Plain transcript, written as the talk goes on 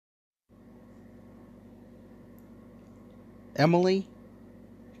Emily,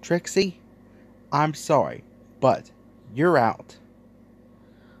 Trixie, I'm sorry, but you're out.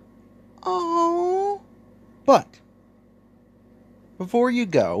 Oh. But before you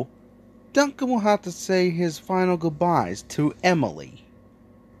go, Duncan will have to say his final goodbyes to Emily.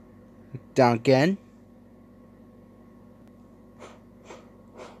 Duncan?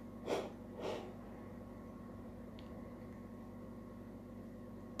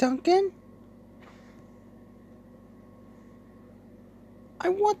 Duncan? I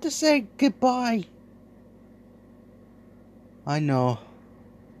want to say goodbye. I know.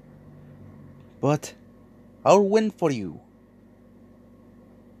 But I'll win for you.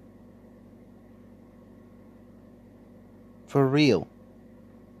 For real.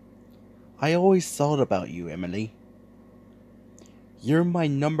 I always thought about you, Emily. You're my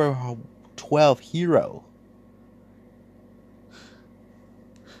number 12 hero.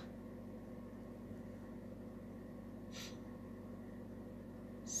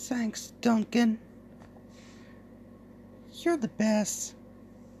 Thanks, Duncan. You're the best.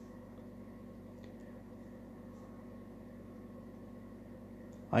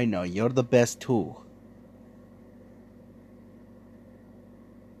 I know, you're the best too.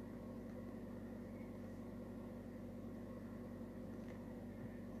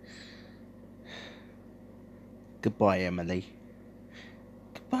 Goodbye, Emily.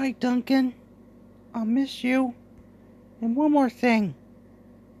 Goodbye, Duncan. I'll miss you. And one more thing.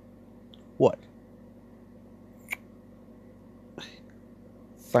 What?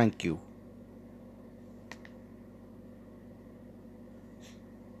 Thank you.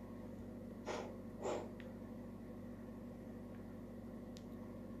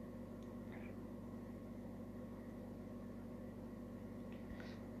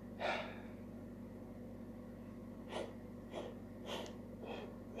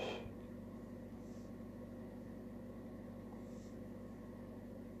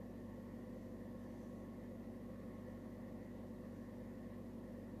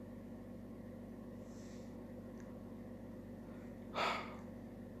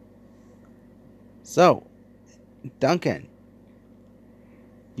 So, Duncan,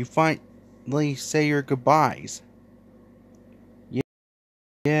 you finally say your goodbyes.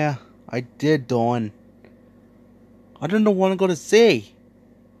 Yeah, I did, Dawn. I don't know what I'm gonna say.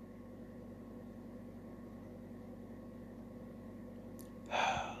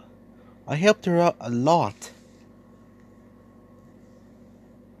 I helped her out a lot.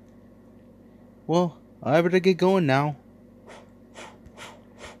 Well, I better get going now.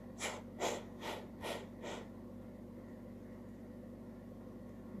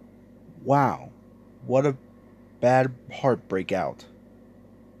 Wow, what a bad heartbreak out.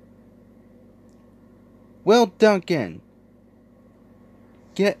 Well, Duncan,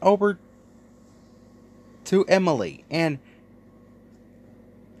 get over to Emily and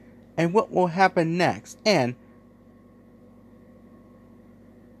what will happen next and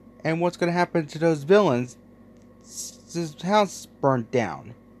what's gonna happen to those villains. This house burned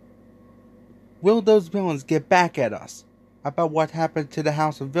down. Will those villains get back at us about what happened to the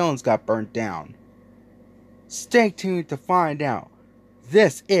house of villains got burnt down? Stay tuned to find out.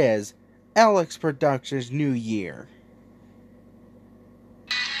 This is Alex Productions New Year.